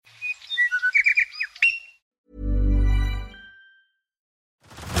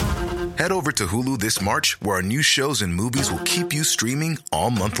Head over to Hulu this March, where our new shows and movies will keep you streaming all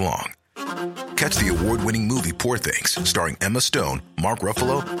month long. Catch the award-winning movie Poor Things, starring Emma Stone, Mark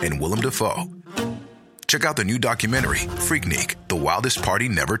Ruffalo, and Willem Dafoe. Check out the new documentary, Freaknik, The Wildest Party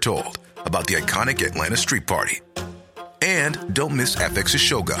Never Told, about the iconic Atlanta street party. And don't miss FX's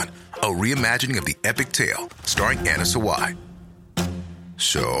Shogun, a reimagining of the epic tale, starring Anna Sawai.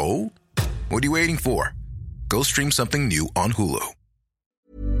 So, what are you waiting for? Go stream something new on Hulu.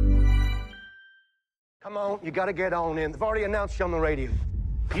 Come on, you gotta get on in. They've already announced you on the radio.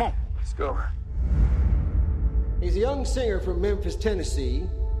 Come on, let's go. He's a young singer from Memphis, Tennessee.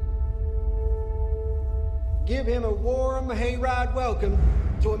 Give him a warm hayride welcome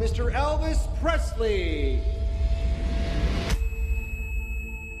to a Mr. Elvis Presley.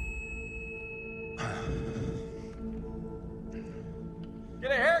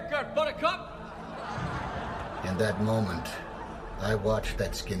 Get a haircut, buttercup! In that moment, I watched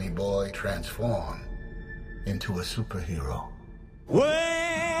that skinny boy transform into a superhero.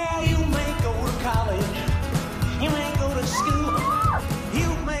 Well, you may go to college, you may go to school,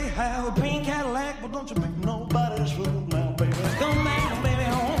 you may have a pink Cadillac, but don't you make nobody's fool now, baby. Come back, baby,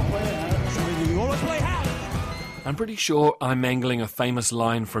 home, where you always play house. I'm pretty sure I'm mangling a famous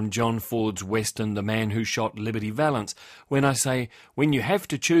line from John Ford's western The Man Who Shot Liberty Valance when I say, when you have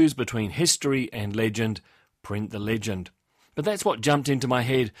to choose between history and legend, print the legend. But that's what jumped into my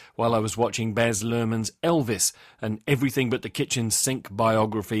head while I was watching Baz Luhrmann's Elvis, an everything but the kitchen sink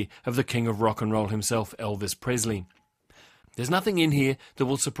biography of the king of rock and roll himself, Elvis Presley. There's nothing in here that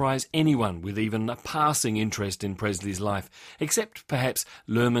will surprise anyone with even a passing interest in Presley's life, except perhaps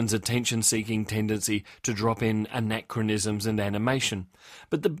Luhrmann's attention-seeking tendency to drop in anachronisms and animation.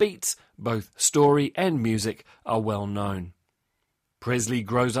 But the beats, both story and music, are well known. Presley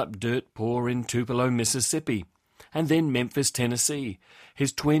grows up dirt poor in Tupelo, Mississippi, and then Memphis, Tennessee.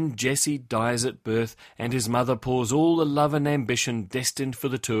 His twin Jesse dies at birth, and his mother pours all the love and ambition destined for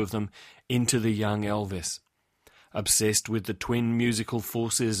the two of them into the young Elvis. Obsessed with the twin musical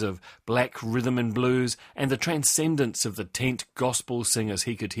forces of black rhythm and blues and the transcendence of the tent gospel singers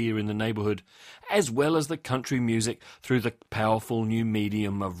he could hear in the neighborhood, as well as the country music through the powerful new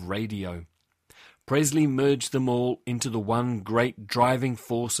medium of radio. Presley merged them all into the one great driving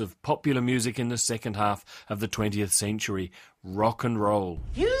force of popular music in the second half of the 20th century, rock and roll.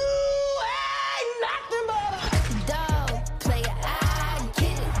 You ain't nothing but a dog player, I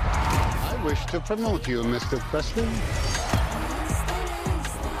get it. I wish to promote you, Mr. Presley.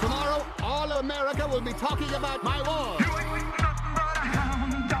 Tomorrow, all of America will be talking about my war.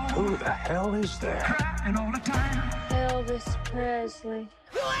 Who the hell is there? Elvis Presley.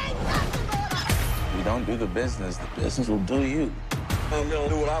 You ain't nothing but a... You don't do the business will do you. I'm gonna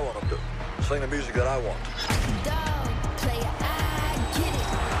do what I want to do. Sing the music that I want. dog player, I get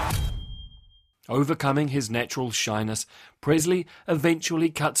it. Overcoming his natural shyness, Presley eventually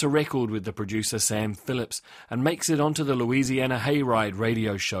cuts a record with the producer Sam Phillips and makes it onto the Louisiana Hayride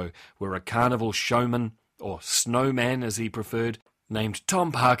radio show, where a carnival showman, or snowman as he preferred, named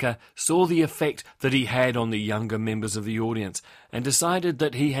Tom Parker, saw the effect that he had on the younger members of the audience and decided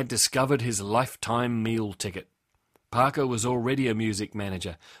that he had discovered his lifetime meal ticket. Parker was already a music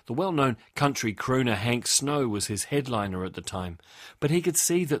manager. The well-known country crooner Hank Snow was his headliner at the time, but he could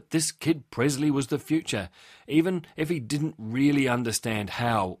see that this kid Presley was the future, even if he didn't really understand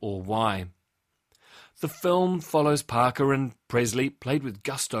how or why. The film follows Parker and Presley, played with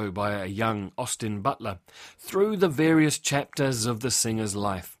gusto by a young Austin Butler, through the various chapters of the singer's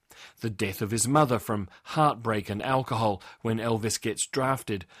life. The death of his mother from heartbreak and alcohol when Elvis gets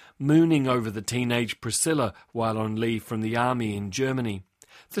drafted, mooning over the teenage Priscilla while on leave from the army in Germany.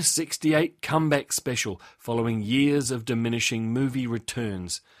 The 68 comeback special following years of diminishing movie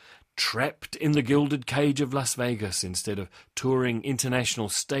returns. Trapped in the gilded cage of Las Vegas instead of touring international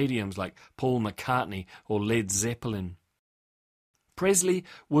stadiums like Paul McCartney or Led Zeppelin. Presley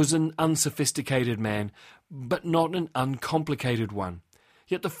was an unsophisticated man, but not an uncomplicated one.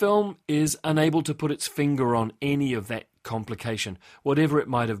 Yet the film is unable to put its finger on any of that complication, whatever it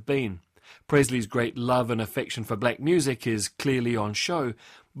might have been. Presley's great love and affection for black music is clearly on show,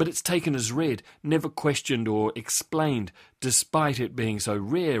 but it's taken as read, never questioned or explained, despite it being so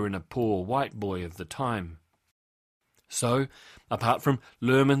rare in a poor white boy of the time. So, apart from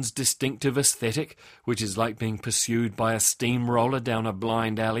Luhrmann's distinctive aesthetic, which is like being pursued by a steamroller down a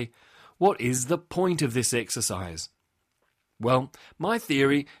blind alley, what is the point of this exercise? Well, my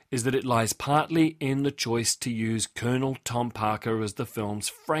theory is that it lies partly in the choice to use Colonel Tom Parker as the film's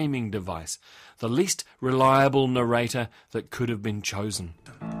framing device, the least reliable narrator that could have been chosen.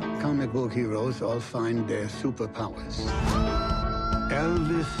 Comic book heroes all find their superpowers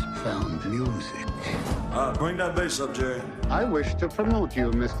Elvis found music. Bring that bass up, Jerry. I wish to promote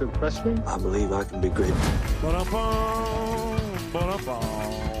you, Mr. Presley. I believe I can be great.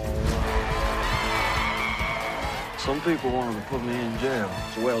 Some people wanted to put me in jail.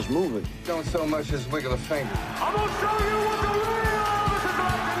 The way I was moving. Don't so much as wiggle a finger. I'm gonna show you what the real Elvis is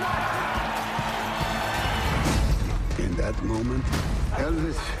like tonight. In that moment,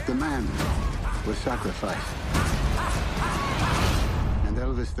 Elvis, the man, was sacrificed. And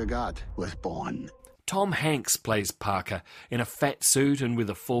Elvis, the God, was born. Tom Hanks plays Parker in a fat suit and with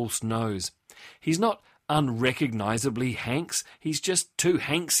a false nose. He's not unrecognisably Hanks, he's just too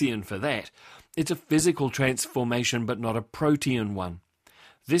Hanksian for that. It's a physical transformation but not a protean one.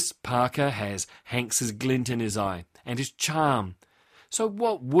 This Parker has Hanks's glint in his eye and his charm. So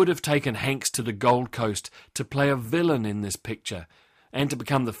what would have taken Hanks to the Gold Coast to play a villain in this picture and to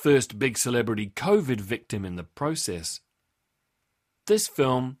become the first big celebrity COVID victim in the process? This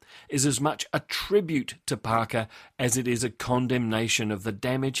film is as much a tribute to Parker as it is a condemnation of the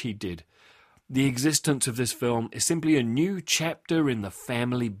damage he did. The existence of this film is simply a new chapter in the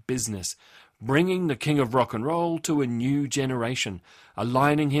family business, bringing the king of rock and roll to a new generation,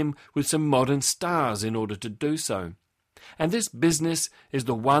 aligning him with some modern stars in order to do so. And this business is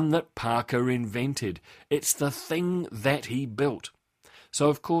the one that Parker invented. It's the thing that he built. So,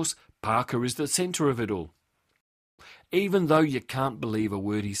 of course, Parker is the centre of it all. Even though you can't believe a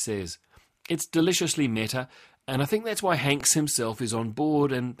word he says. It's deliciously meta, and I think that's why Hanks himself is on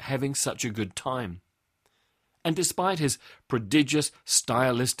board and having such a good time. And despite his prodigious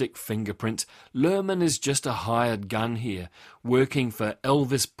stylistic fingerprints, Luhrmann is just a hired gun here, working for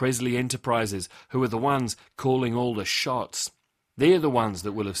Elvis Presley Enterprises, who are the ones calling all the shots. They're the ones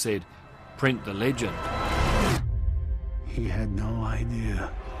that will have said, "Print the legend." He had no idea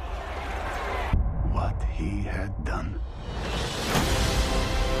what he had done.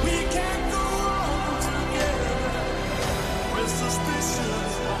 We can't go on together with suspicion.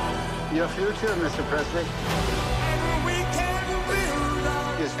 Your future, Mr. Presley, And we can build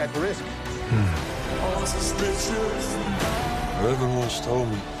our is at risk. own suspicions. Reverend once told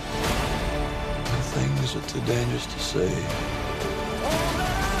me, the things are too dangerous to say.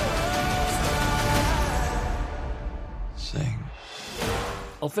 Sing.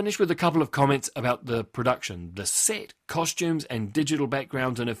 I'll finish with a couple of comments about the production. The set, costumes and digital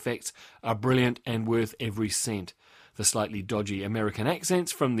backgrounds and effects are brilliant and worth every cent. The slightly dodgy American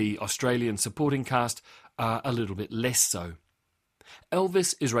accents from the Australian supporting cast are a little bit less so.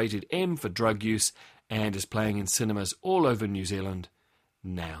 Elvis is rated M for drug use and is playing in cinemas all over New Zealand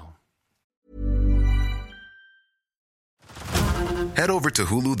now. Head over to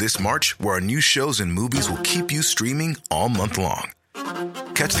Hulu this March, where our new shows and movies will keep you streaming all month long.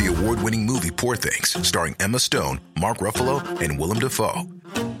 Catch the award-winning movie Poor Things, starring Emma Stone, Mark Ruffalo, and Willem Dafoe.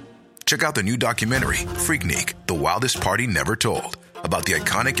 Check out the new documentary, Freaknik, The Wildest Party Never Told, about the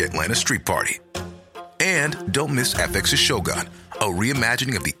iconic Atlanta Street Party. And don't miss FX's Shogun, a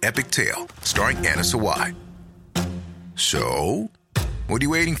reimagining of the epic tale, starring Anna Sawai. So, what are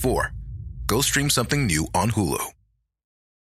you waiting for? Go stream something new on Hulu.